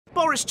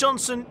Boris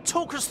Johnson,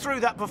 talk us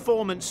through that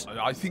performance.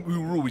 I think we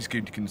were always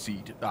going to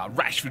concede.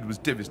 Rashford was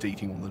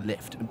devastating on the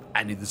left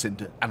and in the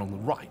centre and on the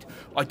right.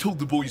 I told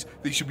the boys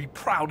they should be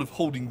proud of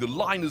holding the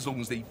line as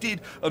long as they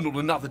did, and on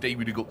another day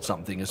we'd have got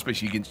something,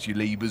 especially against your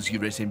Labours,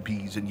 your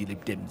SNPs and your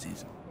Lib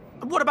Demses.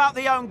 And what about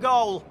the own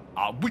goal?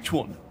 Which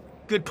one?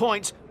 Good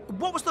point.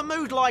 What was the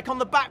mood like on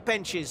the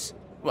backbenches?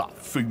 Well,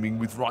 fuming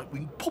with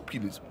right-wing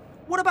populism.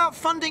 What about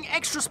funding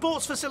extra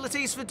sports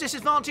facilities for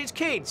disadvantaged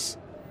kids?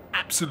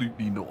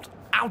 Absolutely not.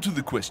 Out of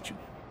the question.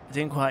 I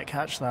didn't quite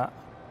catch that.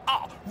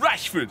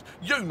 Rashford,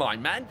 yo my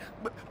man.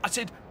 I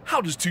said,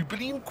 how does £2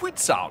 billion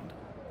sound?